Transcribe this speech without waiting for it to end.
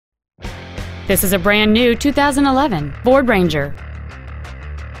This is a brand new 2011 Ford Ranger.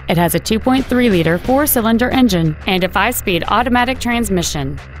 It has a 2.3-liter four-cylinder engine and a 5-speed automatic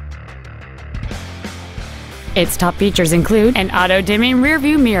transmission. Its top features include an auto-dimming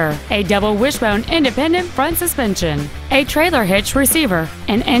rearview mirror, a double wishbone independent front suspension, a trailer hitch receiver,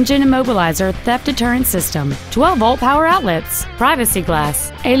 an engine immobilizer theft deterrent system, 12-volt power outlets, privacy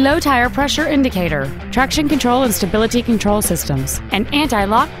glass, a low tire pressure indicator, traction control and stability control systems, an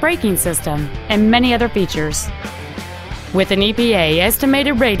anti-lock braking system, and many other features. With an EPA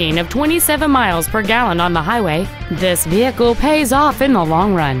estimated rating of 27 miles per gallon on the highway, this vehicle pays off in the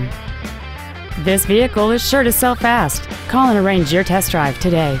long run. This vehicle is sure to sell fast. Call and arrange your test drive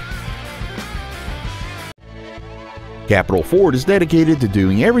today. Capital Ford is dedicated to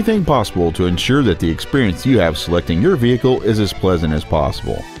doing everything possible to ensure that the experience you have selecting your vehicle is as pleasant as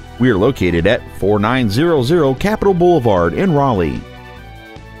possible. We are located at 4900 Capital Boulevard in Raleigh.